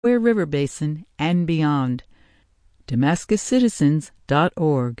Delaware River Basin and beyond.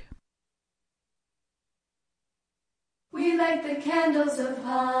 DamascusCitizens.org. We light the candles of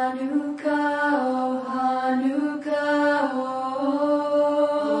Hanukkah, oh Hanukkah,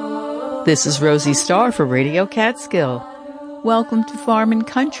 oh. This is Rosie Starr for Radio Catskill. Welcome to Farm and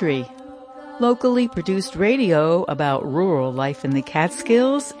Country, locally produced radio about rural life in the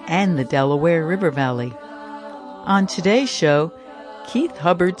Catskills and the Delaware River Valley. On today's show, Keith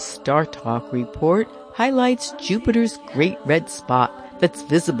Hubbard's Star Talk report highlights Jupiter's great red spot that's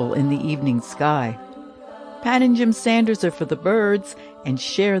visible in the evening sky. Pat and Jim Sanders are for the birds and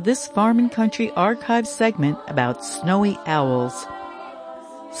share this Farm and Country archive segment about snowy owls.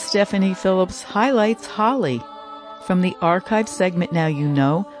 Stephanie Phillips highlights holly. From the archive segment Now You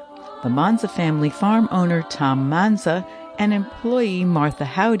Know, the Manza family farm owner Tom Manza and employee Martha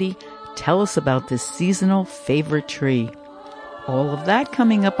Howdy tell us about this seasonal favorite tree. All of that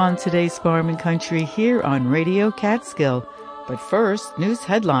coming up on today's Farm and Country here on Radio Catskill. But first, news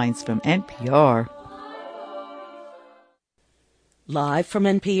headlines from NPR. Live from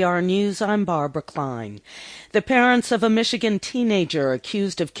NPR News, I'm Barbara Klein. The parents of a Michigan teenager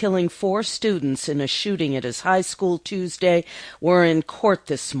accused of killing 4 students in a shooting at his high school Tuesday were in court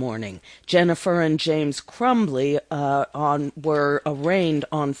this morning. Jennifer and James Crumbly were arraigned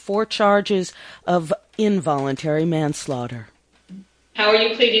on 4 charges of involuntary manslaughter. How are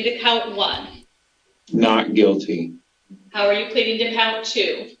you pleading to count 1? Not guilty. How are you pleading to count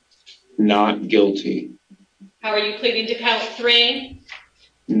 2? Not guilty. How are you pleading to count 3?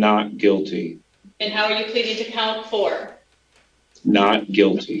 Not guilty. And how are you pleading to count 4? Not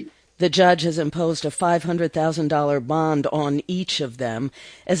guilty. The judge has imposed a $500,000 bond on each of them.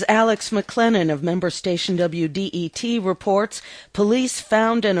 As Alex McLennan of member station WDET reports, police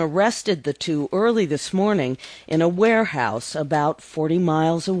found and arrested the 2 early this morning in a warehouse about 40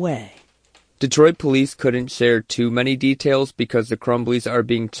 miles away. Detroit police couldn't share too many details because the Crumbleys are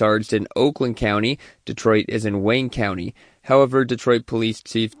being charged in Oakland County. Detroit is in Wayne County. However, Detroit Police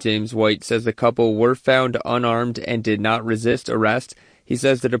Chief James White says the couple were found unarmed and did not resist arrest. He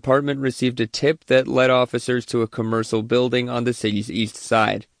says the department received a tip that led officers to a commercial building on the city's east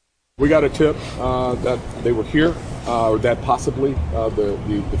side. We got a tip that they were here, or that possibly the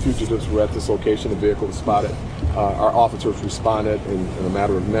fugitives were at this location. The vehicle was spotted. Our officers responded in a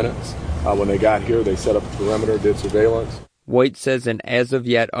matter of minutes. When they got here, they set up a perimeter, did surveillance. White says an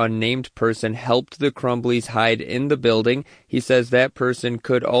as-of-yet unnamed person helped the Crumbleys hide in the building. He says that person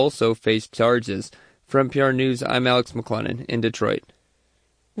could also face charges. For NPR News, I'm Alex McLennan in Detroit.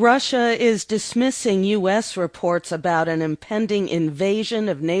 Russia is dismissing U.S. reports about an impending invasion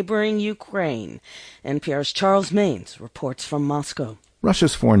of neighboring Ukraine. NPR's Charles Maines reports from Moscow.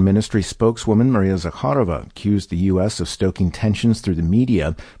 Russia's foreign ministry spokeswoman Maria Zakharova accused the U.S. of stoking tensions through the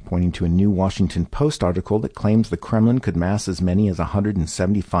media, pointing to a new Washington Post article that claims the Kremlin could mass as many as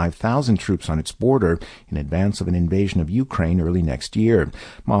 175,000 troops on its border in advance of an invasion of Ukraine early next year.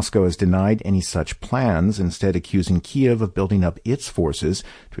 Moscow has denied any such plans, instead accusing Kyiv of building up its forces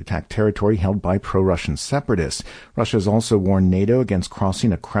to attack territory held by pro-Russian separatists. Russia has also warned NATO against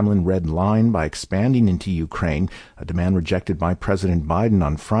crossing a Kremlin red line by expanding into Ukraine, a demand rejected by President Biden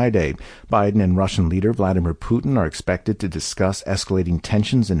on Friday. Biden and Russian leader Vladimir Putin are expected to discuss escalating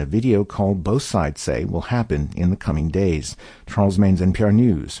tensions in a video call both sides say will happen in the coming days. Charles Maines, NPR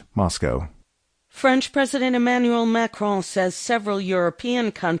News, Moscow. French President Emmanuel Macron says several European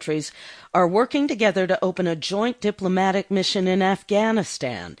countries are working together to open a joint diplomatic mission in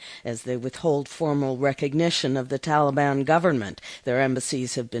Afghanistan as they withhold formal recognition of the Taliban government. Their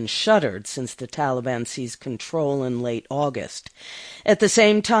embassies have been shuttered since the Taliban seized control in late August. At the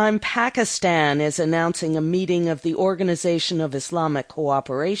same time, Pakistan is announcing a meeting of the Organization of Islamic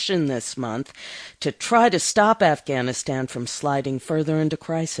Cooperation this month to try to stop Afghanistan from sliding further into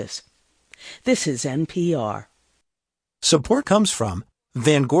crisis. This is NPR. Support comes from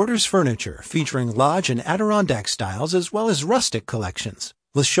Van Gorder's Furniture, featuring lodge and Adirondack styles as well as rustic collections,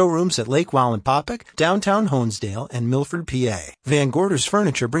 with showrooms at Lake Wallenpaupack, downtown Honesdale, and Milford, PA. Van Gorder's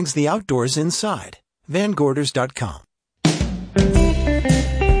Furniture brings the outdoors inside. VanGorders.com.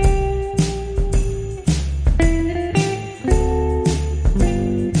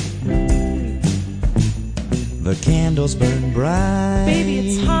 The candles burn bright. Baby,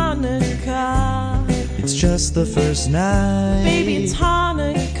 it's Hanukkah. It's just the first night. Baby, it's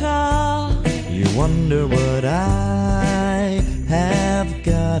Hanukkah. You wonder what I have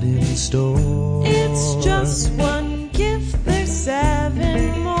got in store. It's just one gift, there's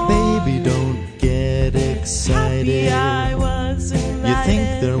 7 more. Baby, don't get excited. Happy I was invited. You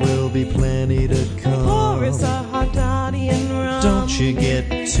think there will be plenty to come. Pour us a hot toddy and rum. Don't you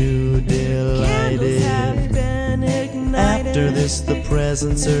get too delighted. Have been ignited. After this, the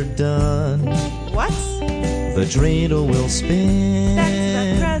presents are done. What? The dreidel will spin.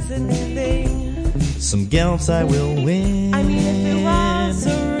 That's the present thing. Some gelfs I will win. I mean, if there was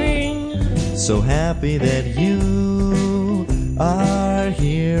a ring. So happy that you are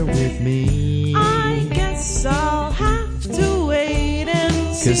here with me. I guess I'll have to wait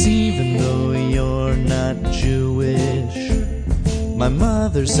and see. 'Cause even though you're not Jewish, my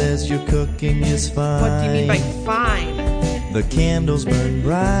mother says your cooking is fine. What do you mean by fine? The candles burn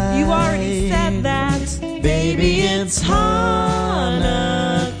bright. You already said that. Baby, it's Hanukkah.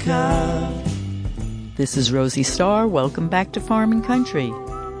 This is Rosie Starr. Welcome back to Farm and Country.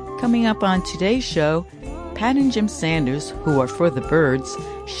 Coming up on today's show, Pat and Jim Sanders, who are for the birds,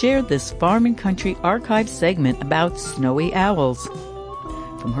 shared this Farm and Country archive segment about snowy owls.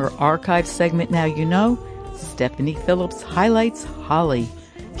 From her archive segment Now You Know, Stephanie Phillips highlights Holly.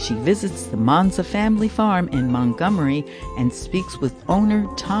 She visits the Manza family farm in Montgomery and speaks with owner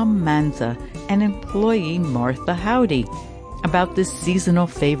Tom Manza and employee Martha Howdy about this seasonal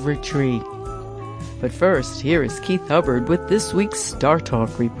favorite tree. But first, here is Keith Hubbard with this week's Star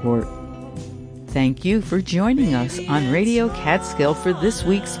Talk report. Thank you for joining us on Radio Catskill for this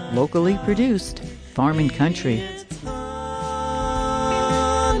week's locally produced Farm and Country.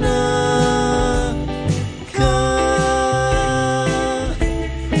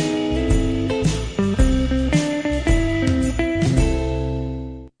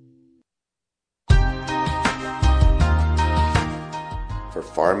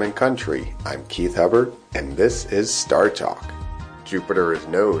 Farm and Country, I'm Keith Hubbard, and this is Star Talk. Jupiter is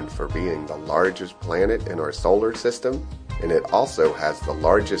known for being the largest planet in our solar system, and it also has the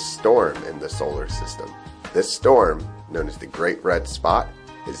largest storm in the solar system. This storm, known as the Great Red Spot,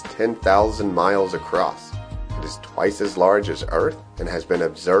 is 10,000 miles across. It is twice as large as Earth and has been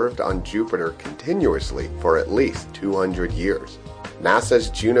observed on Jupiter continuously for at least 200 years. NASA's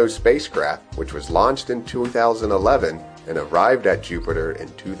Juno spacecraft, which was launched in 2011, and arrived at Jupiter in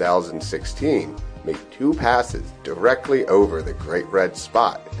 2016, made 2 passes directly over the Great Red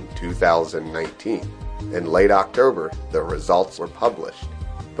Spot in 2019. In late October, the results were published.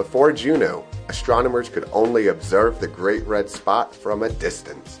 Before Juno, astronomers could only observe the Great Red Spot from a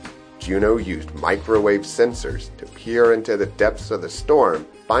distance. Juno used microwave sensors to peer into the depths of the storm,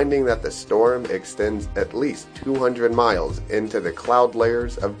 finding that the storm extends at least 200 miles into the cloud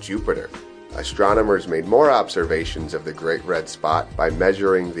layers of Jupiter. Astronomers made more observations of the Great Red Spot by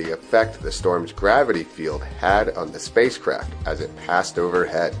measuring the effect the storm's gravity field had on the spacecraft as it passed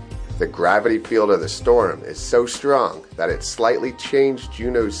overhead. The gravity field of the storm is so strong that it slightly changed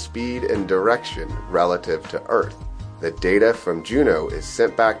Juno's speed and direction relative to Earth. The data from Juno is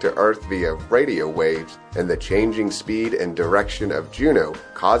sent back to Earth via radio waves, and the changing speed and direction of Juno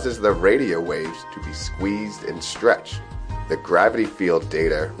causes the radio waves to be squeezed and stretched. The gravity field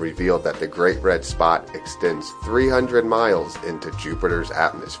data revealed that the Great Red Spot extends 300 miles into Jupiter's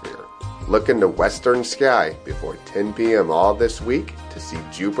atmosphere. Look in the western sky before 10 p.m. all this week to see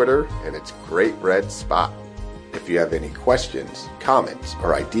Jupiter and its Great Red Spot. If you have any questions, comments,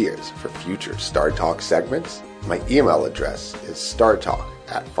 or ideas for future Star Talk segments, my email address is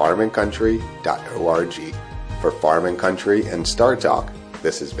startalk@farmandcountry.org. For Farm and Country and Star Talk,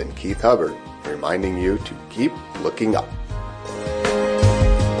 this has been Keith Hubbard, reminding you to keep looking up.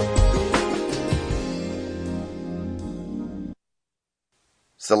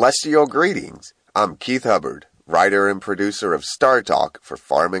 Celestial greetings. I'm Keith Hubbard, writer and producer of Star Talk for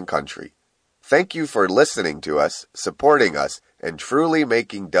Farm and Country. Thank you for listening to us, supporting us, and truly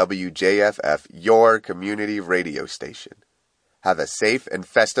making WJFF your community radio station. Have a safe and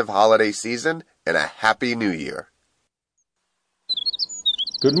festive holiday season and a Happy New Year.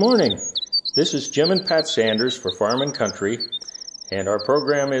 Good morning. This is Jim and Pat Sanders for Farm and Country, and our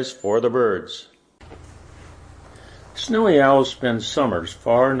program is For the Birds. Snowy owls spend summers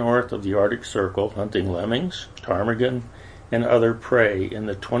far north of the Arctic Circle hunting lemmings, ptarmigan, and other prey in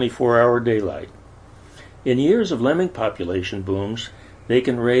the 24-hour daylight. In years of lemming population booms, they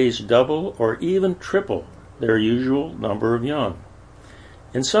can raise double or even triple their usual number of young.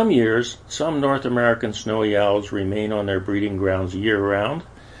 In some years, some North American snowy owls remain on their breeding grounds year-round,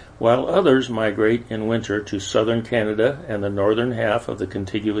 while others migrate in winter to southern Canada and the northern half of the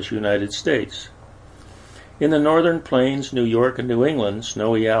contiguous United States. In the northern plains, New York, and New England,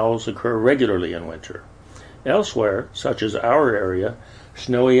 snowy owls occur regularly in winter. Elsewhere, such as our area,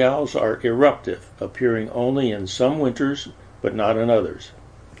 snowy owls are eruptive, appearing only in some winters but not in others.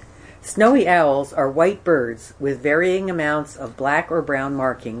 Snowy owls are white birds with varying amounts of black or brown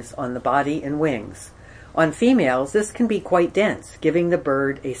markings on the body and wings. On females, this can be quite dense, giving the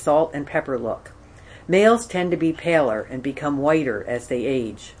bird a salt and pepper look. Males tend to be paler and become whiter as they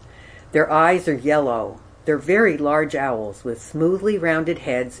age. Their eyes are yellow. They're very large owls with smoothly rounded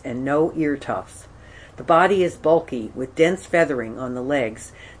heads and no ear tufts. The body is bulky with dense feathering on the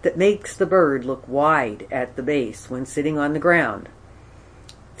legs that makes the bird look wide at the base when sitting on the ground.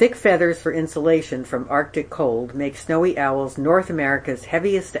 Thick feathers for insulation from Arctic cold make snowy owls North America's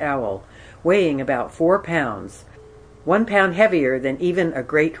heaviest owl, weighing about 4 pounds, 1 pound heavier than even a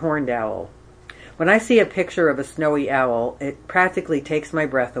great horned owl. When I see a picture of a snowy owl, it practically takes my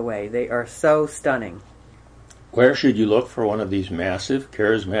breath away. They are so stunning. Where should you look for one of these massive,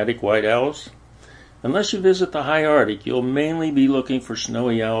 charismatic white owls? Unless you visit the high Arctic, you'll mainly be looking for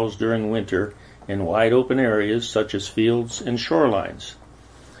snowy owls during winter in wide open areas such as fields and shorelines.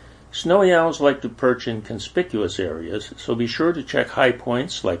 Snowy owls like to perch in conspicuous areas, so be sure to check high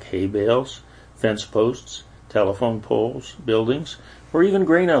points like hay bales, fence posts, telephone poles, buildings, or even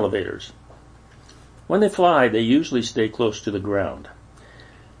grain elevators. When they fly, they usually stay close to the ground.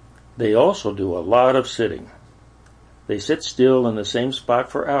 They also do a lot of sitting. They sit still in the same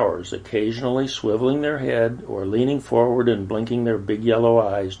spot for hours, occasionally swiveling their head or leaning forward and blinking their big yellow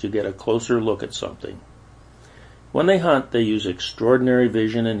eyes to get a closer look at something. When they hunt, they use extraordinary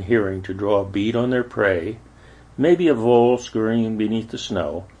vision and hearing to draw a bead on their prey, maybe a vole scurrying beneath the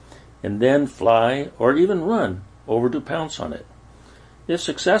snow, and then fly or even run over to pounce on it. If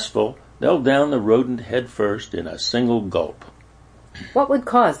successful, they'll down the rodent head first in a single gulp. What would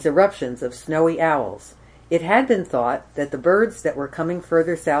cause eruptions of snowy owls? It had been thought that the birds that were coming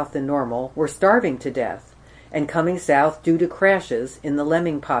further south than normal were starving to death and coming south due to crashes in the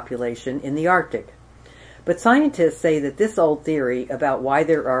lemming population in the Arctic. But scientists say that this old theory about why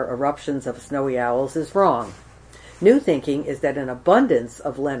there are eruptions of snowy owls is wrong. New thinking is that an abundance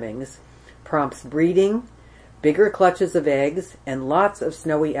of lemmings prompts breeding, bigger clutches of eggs, and lots of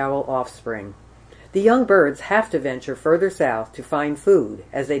snowy owl offspring. The young birds have to venture further south to find food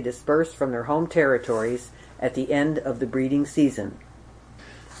as they disperse from their home territories at the end of the breeding season.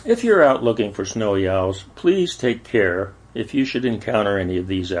 If you're out looking for snowy owls, please take care if you should encounter any of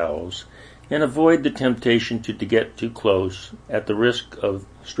these owls, and avoid the temptation to get too close at the risk of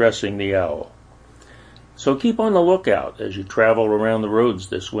stressing the owl. So keep on the lookout as you travel around the roads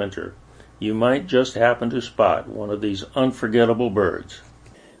this winter. You might just happen to spot one of these unforgettable birds.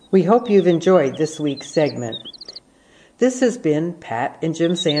 We hope you've enjoyed this week's segment. This has been Pat and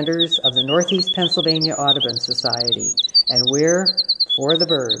Jim Sanders of the Northeast Pennsylvania Audubon Society, and we're for the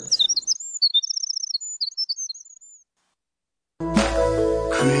birds.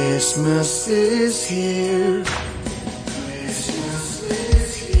 Christmas is here. Christmas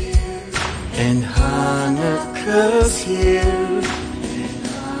is here. And Hanukkah's here. And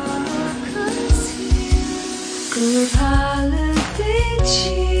Hanukkah's here. Good holiday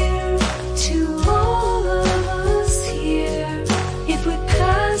cheer to all of us here. If we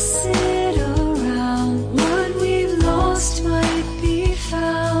pass it around, what we've lost might be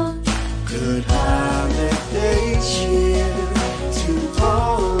found. Good holiday cheer to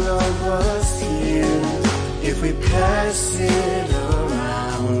all of us here. If we pass it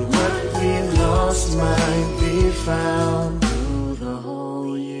around, what we lost might be found through the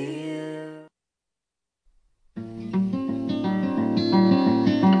whole year.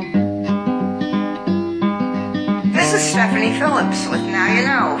 This is Stephanie Phillips with Now You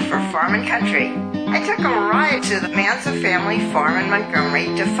Know for Farm and Country. I took a ride to the Manza family farm in Montgomery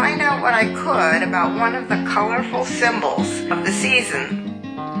to find out what I could about one of the colorful symbols of the season.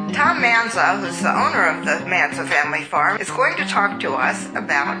 Tom Manza, who's the owner of the Manza family farm, is going to talk to us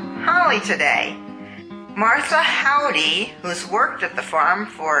about holly today. Martha Howdy, who's worked at the farm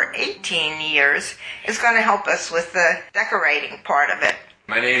for 18 years, is going to help us with the decorating part of it.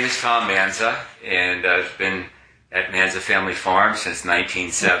 My name is Tom Manza, and I've been at Manza Family Farm since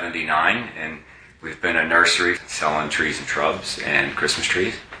 1979, and we've been a nursery selling trees and shrubs and Christmas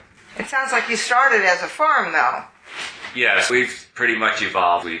trees. It sounds like you started as a farm, though. Yes, we've pretty much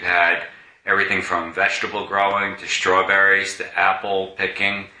evolved. We've had everything from vegetable growing to strawberries to apple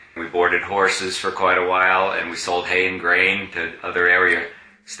picking. We boarded horses for quite a while, and we sold hay and grain to other area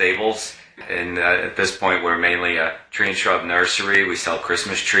stables. And at this point, we're mainly a tree and shrub nursery. We sell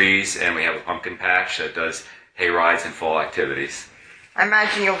Christmas trees, and we have a pumpkin patch that does hay rides and fall activities. I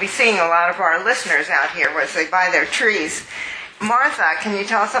imagine you'll be seeing a lot of our listeners out here as they buy their trees. Martha, can you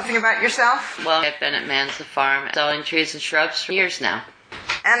tell us something about yourself? Well, I've been at Manza Farm selling trees and shrubs for years now.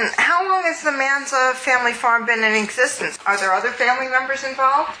 And how long has the Manza family farm been in existence? Are there other family members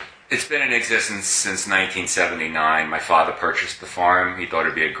involved? It's been in existence since 1979. My father purchased the farm. He thought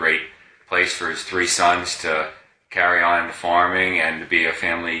it'd be a great place for his 3 sons to carry on the farming and to be a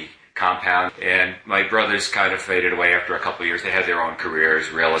family compound. And my brothers kind of faded away after a couple of years. They had their own careers,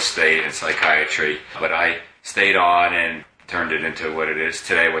 real estate and psychiatry. But I stayed on and turned it into what it is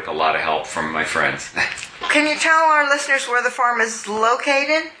today with a lot of help from my friends. Can you tell our listeners where the farm is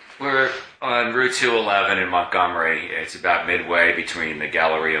located? We're on Route 211 in Montgomery. It's about midway between the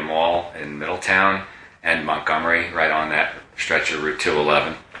Galleria Mall in Middletown and Montgomery, right on that stretch of Route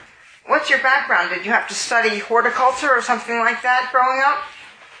 211. What's your background? Did you have to study horticulture or something like that growing up?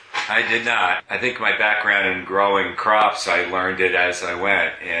 I did not. I think my background in growing crops, I learned it as I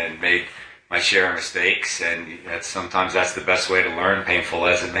went and made my share of mistakes, and sometimes that's the best way to learn, painful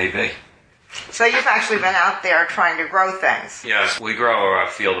as it may be. So you've actually been out there trying to grow things. Yes, we grow a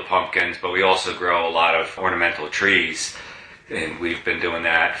field of pumpkins, but we also grow a lot of ornamental trees, and we've been doing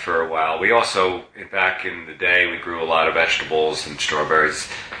that for a while. We also, back in the day, we grew a lot of vegetables and strawberries,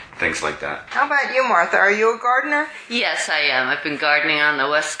 things like that. How about you, Martha? Are you a gardener? Yes, I am. I've been gardening on the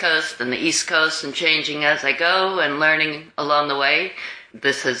West Coast and the East Coast and changing as I go and learning along the way.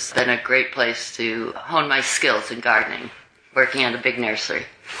 This has been a great place to hone my skills in gardening, working at a big nursery.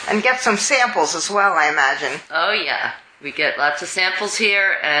 And get some samples as well, I imagine. Oh, yeah. We get lots of samples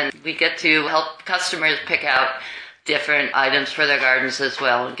here, and we get to help customers pick out different items for their gardens as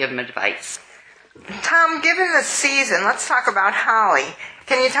well and give them advice. Tom, given the season, let's talk about holly.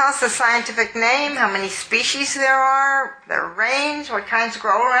 Can you tell us the scientific name, how many species there are, their range, what kinds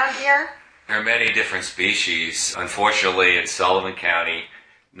grow around here? There are many different species. Unfortunately, in Sullivan County,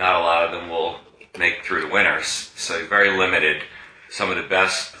 not a lot of them will make through the winters, so very limited. Some of the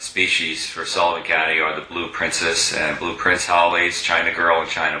best species for Sullivan County are the Blue Princess and Blue Prince hollies, China Girl and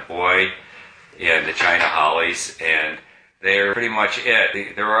China Boy, and the China hollies, and they're pretty much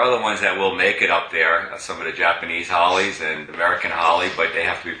it. There are other ones that will make it up there, some of the Japanese hollies and American holly, but they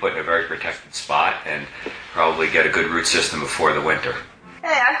have to be put in a very protected spot and probably get a good root system before the winter.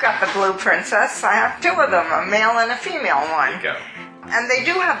 Hey, I've got the Blue Princess. I have 2 of them, a male and a female one. There you go. And they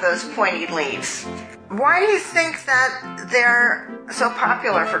do have those pointy leaves. Why do you think that they're so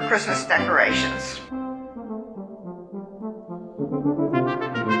popular for Christmas decorations?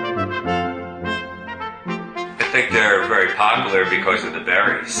 I think they're very popular because of the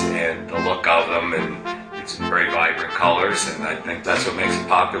berries and the look of them, and it's very vibrant colors, and I think that's what makes it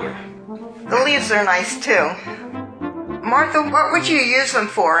popular. The leaves are nice too. Martha, what would you use them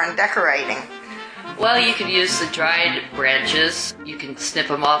for in decorating? Well, you could use the dried branches. You can snip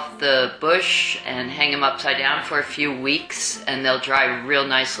them off the bush and hang them upside down for a few weeks, and they'll dry real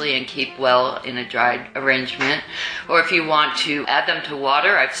nicely and keep well in a dried arrangement. Or if you want to add them to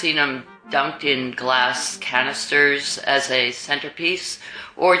water, I've seen them dunked in glass canisters as a centerpiece,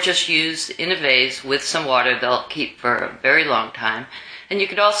 or just used in a vase with some water. They'll keep for a very long time. And you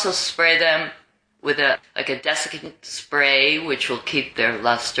could also spray them with a desiccant spray, which will keep their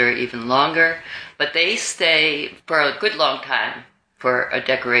luster even longer. But they stay for a good long time for a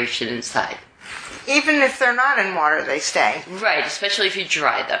decoration inside. Even if they're not in water, they stay? Right, especially if you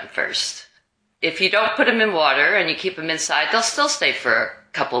dry them first. If you don't put them in water and you keep them inside, they'll still stay for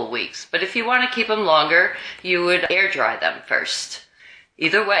a couple of weeks. But if you want to keep them longer, you would air dry them first.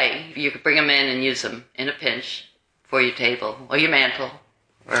 Either way, you could bring them in and use them in a pinch for your table or your mantle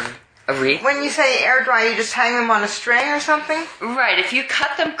or a wreath. When you say air dry, you just hang them on a string or something? Right. If you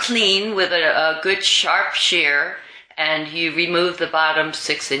cut them clean with a good sharp shear and you remove the bottom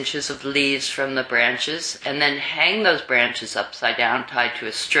 6 inches of leaves from the branches and then hang those branches upside down tied to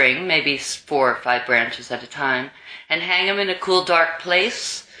a string, maybe 4 or 5 branches at a time, and hang them in a cool, dark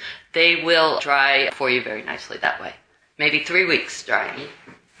place, they will dry for you very nicely that way. Maybe 3 weeks drying.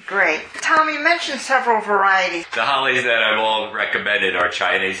 Great. Tom, you mentioned several varieties. The hollies that I've all recommended are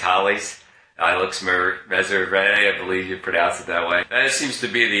Chinese hollies. Ilex meservae, I believe you pronounce it that way. That seems to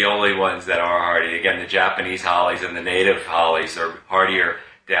be the only ones that are hardy. Again, the Japanese hollies and the native hollies are hardier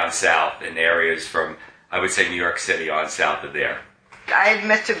down south in areas from, I would say, New York City on south of there. I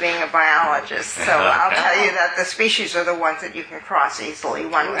admit to being a biologist, so I'll tell you that the species are the ones that you can cross easily,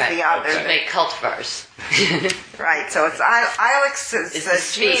 one with the other. To make cultivars. Right, so it's Ilex is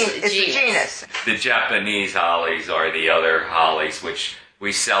a genus. The Japanese hollies are the other hollies, which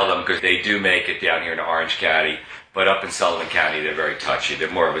we sell them because they do make it down here in Orange County. But up in Sullivan County, they're very touchy.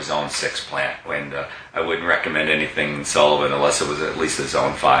 They're more of a Zone 6 plant, and I wouldn't recommend anything in Sullivan unless it was at least a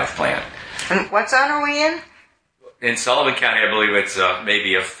Zone 5 plant. And what zone are we in? In Sullivan County, I believe it's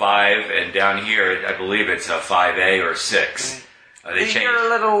maybe a 5, and down here, I believe it's a 5A or 6. You're a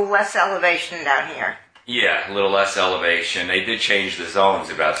little less elevation down here. Yeah, a little less elevation. They did change the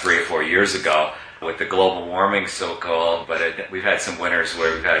zones about 3 or 4 years ago, with the global warming so-called, but we've had some winters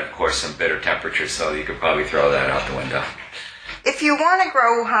where we've had, of course, some bitter temperatures, so you could probably throw that out the window. If you want to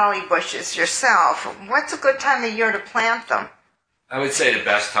grow holly bushes yourself, what's a good time of year to plant them? I would say the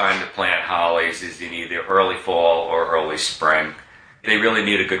best time to plant hollies is in either early fall or early spring. They really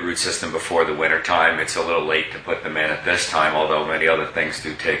need a good root system before the winter time. It's a little late to put them in at this time, although many other things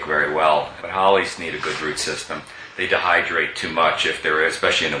do take very well. But hollies need a good root system. They dehydrate too much, if they're,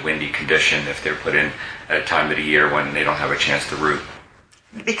 especially in a windy condition, if they're put in at a time of the year when they don't have a chance to root.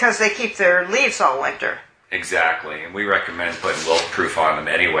 Because they keep their leaves all winter. Exactly, and we recommend putting wilt-proof on them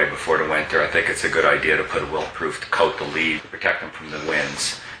anyway before the winter. I think it's a good idea to put a wilt-proof to coat the leaves, protect them from the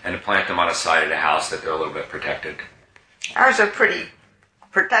winds, and to plant them on a side of the house that they're a little bit protected. Ours are pretty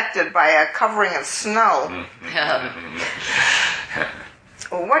protected by a covering of snow.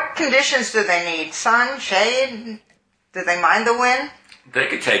 What conditions do they need? Sun, shade? Do they mind the wind? They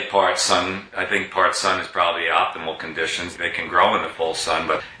could take part sun. I think part sun is probably optimal conditions. They can grow in the full sun,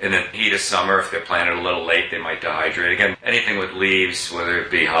 but in the heat of summer, if they're planted a little late, they might dehydrate. Again, anything with leaves, whether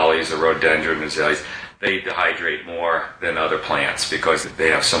it be hollies or rhododendron azaleas, they dehydrate more than other plants because they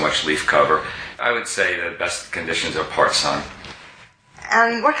have so much leaf cover. I would say the best conditions are part sun.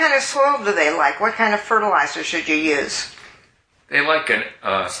 And what kind of soil do they like? What kind of fertilizer should you use? They like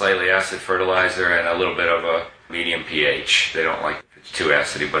a slightly acid fertilizer and a little bit of a medium pH. They don't like it's too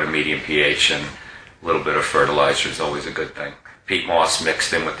acidy, but a medium pH and a little bit of fertilizer is always a good thing. Peat moss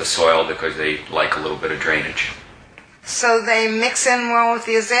mixed in with the soil because they like a little bit of drainage. So they mix in well with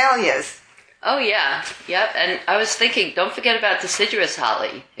the azaleas. Oh, yeah. Yep. And I was thinking, don't forget about deciduous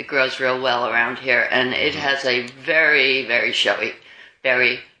holly. It grows real well around here, and it has a very, very showy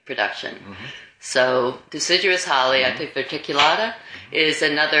berry production. So deciduous holly, I think verticulata, is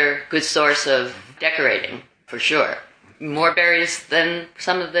another good source of decorating, for sure. More berries than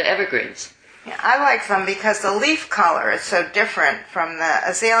some of the evergreens. Yeah, I like them because the leaf color is so different from the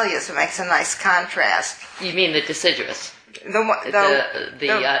azaleas. It makes a nice contrast. You mean the deciduous?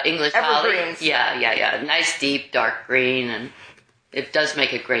 The English evergreens. Holly? Yeah. Nice deep dark green, and it does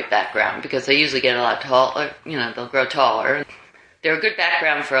make a great background because they usually get a lot taller, they'll grow taller. They're a good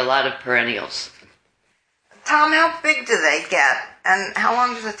background for a lot of perennials. Tom, how big do they get, and how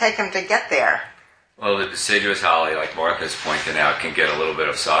long does it take them to get there? Well, the deciduous holly, like Martha's pointing out, can get a little bit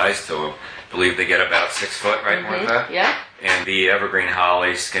of size to, I believe they get about 6 foot, right, Martha? Yeah. And the evergreen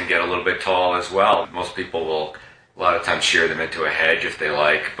hollies can get a little bit tall as well. Most people will, a lot of times, shear them into a hedge if they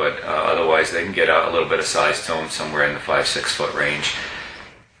like, but otherwise they can get a little bit of size to them, somewhere in the 5-6 foot range.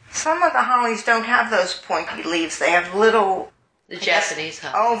 Some of the hollies don't have those pointy leaves. They have little the Japanese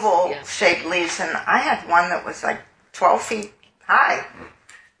oval-shaped leaves, and I had one that was like 12 feet high.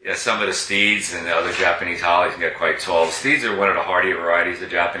 Yeah, some of the steeds and the other Japanese hollies can get quite tall. The steeds are one of the hardier varieties of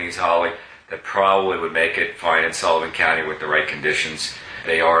Japanese holly that probably would make it fine in Sullivan County with the right conditions.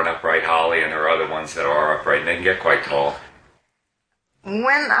 They are an upright holly, and there are other ones that are upright, and they can get quite tall. When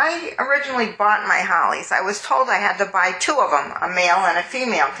I originally bought my hollies, I was told I had to buy 2 of them, a male and a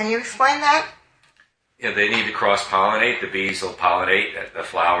female. Can you explain that? Yeah, they need to cross-pollinate. The bees will pollinate the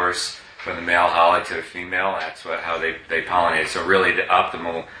flowers from the male holly to the female. That's how they pollinate. So really, the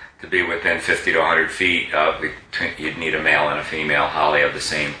optimal to be within 50 to 100 feet, you'd need a male and a female holly of the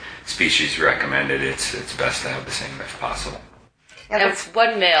same species recommended. It's best to have the same if possible. And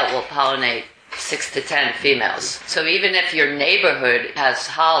one male will pollinate 6 to 10 females. So even if your neighborhood has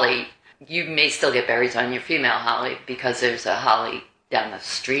holly, you may still get berries on your female holly because there's a holly down the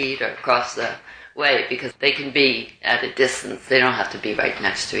street or across the way, because they can be at a distance. They don't have to be right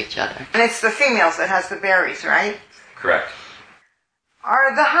next to each other. And it's the females that has the berries, right? Correct.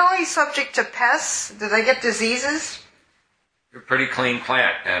 Are the hollies subject to pests? Do they get diseases? They're a pretty clean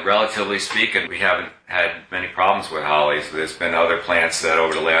plant, and relatively speaking, we haven't had many problems with hollies. There's been other plants that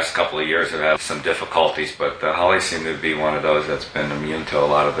over the last couple of years have had some difficulties, but the hollies seem to be one of those that's been immune to a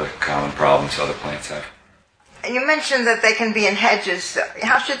lot of the common problems other plants have. You mentioned that they can be in hedges.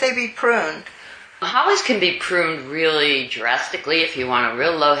 How should they be pruned? Hollies can be pruned really drastically. If you want a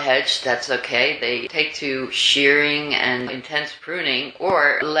real low hedge, that's okay. They take to shearing and intense pruning,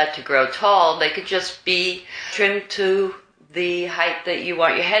 or let to grow tall. They could just be trimmed to the height that you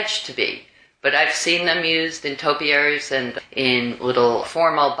want your hedge to be. But I've seen them used in topiaries and in little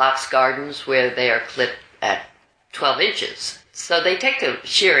formal box gardens where they are clipped at 12 inches. So they take to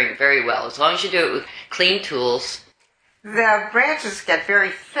shearing very well, as long as you do it with clean tools. The branches get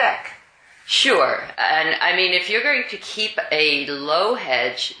very thick. Sure. And I mean, if you're going to keep a low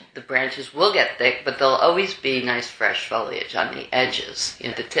hedge, the branches will get thick, but there'll always be nice fresh foliage on the edges,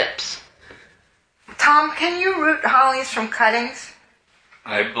 the tips. Tom, can you root hollies from cuttings?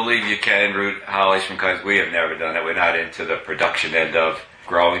 I believe you can root hollies from cuttings. We have never done it. We're not into the production end of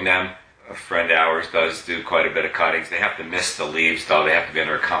growing them. A friend of ours does do quite a bit of cuttings. They have to mist the leaves, though. They have to be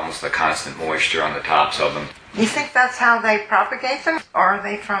under almost a constant moisture on the tops of them. You think that's how they propagate them, or are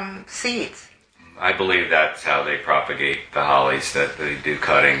they from seeds? I believe that's how they propagate the hollies, that they do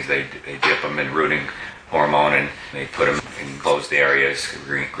cuttings. They dip them in rooting hormone, and they put them in closed areas,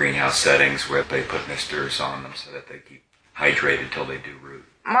 greenhouse settings, where they put misters on them so that they keep hydrated till they do root.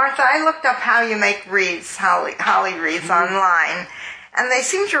 Martha, I looked up how you make wreaths, holly wreaths online, and they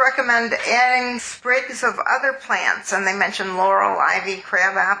seem to recommend adding sprigs of other plants, and they mention laurel, ivy,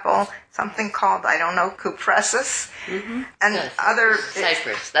 crabapple, something called, I don't know, cupressus, and other...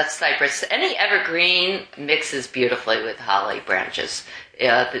 Cypress. That's cypress. Any evergreen mixes beautifully with holly branches.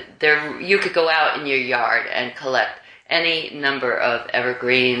 You could go out in your yard and collect any number of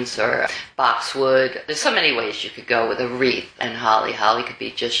evergreens or boxwood. There's so many ways you could go with a wreath and holly. Holly could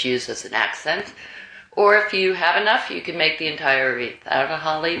be just used as an accent. Or if you have enough, you can make the entire wreath out of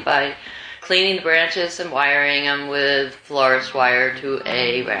holly by cleaning the branches and wiring them with florist wire to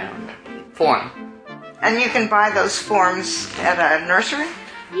a round form. And you can buy those forms at a nursery?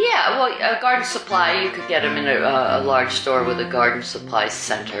 Yeah, well, a garden supply, you could get them in a large store with a garden supply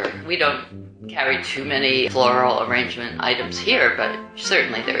center. We don't carry too many floral arrangement items here, but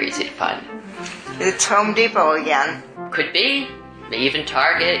certainly they're easy to find. It's Home Depot again. Could be. Even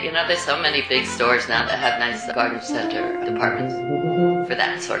Target. There's so many big stores now that have nice garden center departments for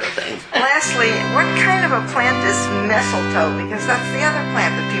that sort of thing. Lastly, what kind of a plant is mistletoe? Because that's the other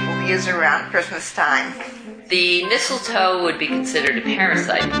plant that people use around Christmas time. The mistletoe would be considered a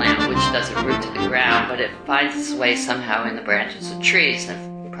parasite plant, which doesn't root to the ground, but it finds its way somehow in the branches of trees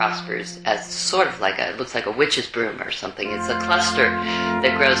and prospers as sort of it looks like a witch's broom or something. It's a cluster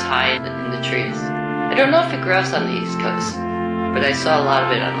that grows high in the trees. I don't know if it grows on the East Coast, but I saw a lot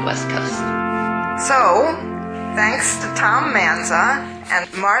of it on the West Coast. So, thanks to Tom Manza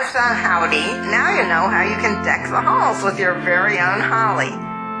and Martha Howdy, now you know how you can deck the halls with your very own holly.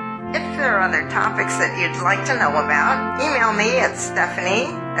 If there are other topics that you'd like to know about, email me at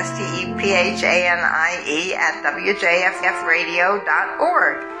Stephanie, STEPHANIE,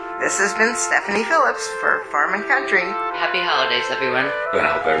 @WJFFradio.org. This has been Stephanie Phillips for Farm and Country. Happy holidays, everyone. And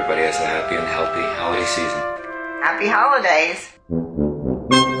I hope everybody has a happy and healthy holiday season. Happy holidays.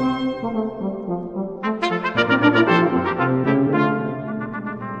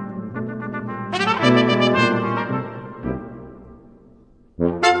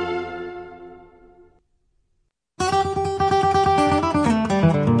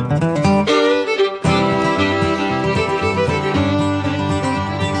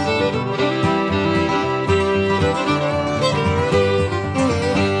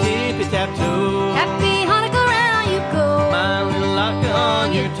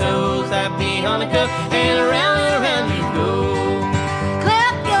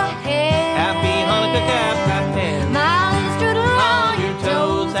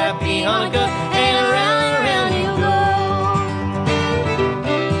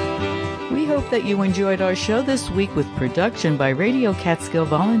 That you enjoyed our show this week with production by Radio Catskill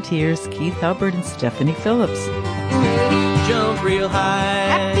volunteers Keith Hubbard and Stephanie Phillips. Jump real high.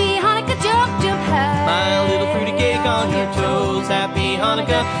 Happy Hanukkah, jump, jump high. My little fruity cake on your toes. Happy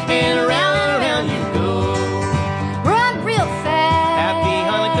Hanukkah, and around you go. Run real fast. Happy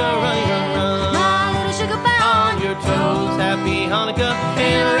Hanukkah, run, run, run. My little sugar pie on your toes. Happy Hanukkah,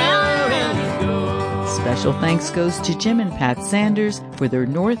 and around you go. Special thanks goes to Jim and Pat Sanders for their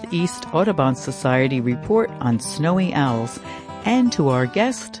Northeast Audubon Society report on snowy owls, and to our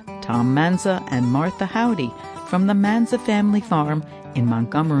guest, Tom Manza and Martha Howdy from the Manza Family Farm in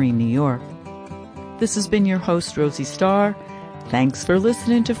Montgomery, New York. This has been your host, Rosie Starr. Thanks for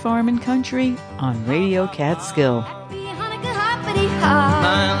listening to Farm and Country on Radio Catskill.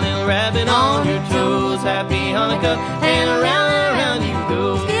 My little rabbit on your toes. Happy Hanukkah, and around you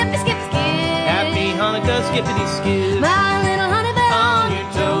go. Skip, skip, skip. Happy Hanukkah, skippity skip. My little honey bell on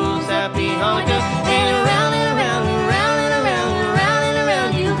your toes. Happy Hanukkah, and around and around and around and around and around and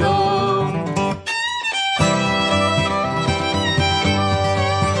around you go.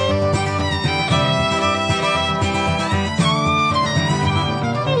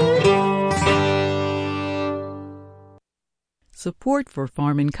 Support for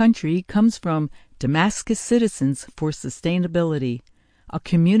Farm and Country comes from Damascus Citizens for Sustainability, a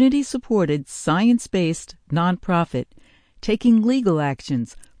community-supported, science-based nonprofit taking legal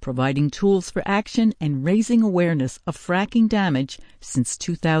actions, providing tools for action, and raising awareness of fracking damage since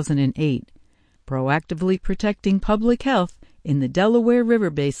 2008, proactively protecting public health in the Delaware River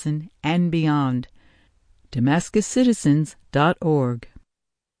Basin and beyond. DamascusCitizens.org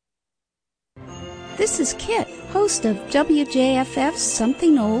This is Kit, host of WJFF's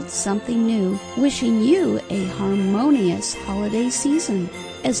Something Old, Something New, wishing you a harmonious holiday season.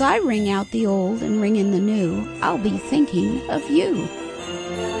 As I ring out the old and ring in the new, I'll be thinking of you.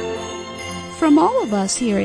 From all of us here at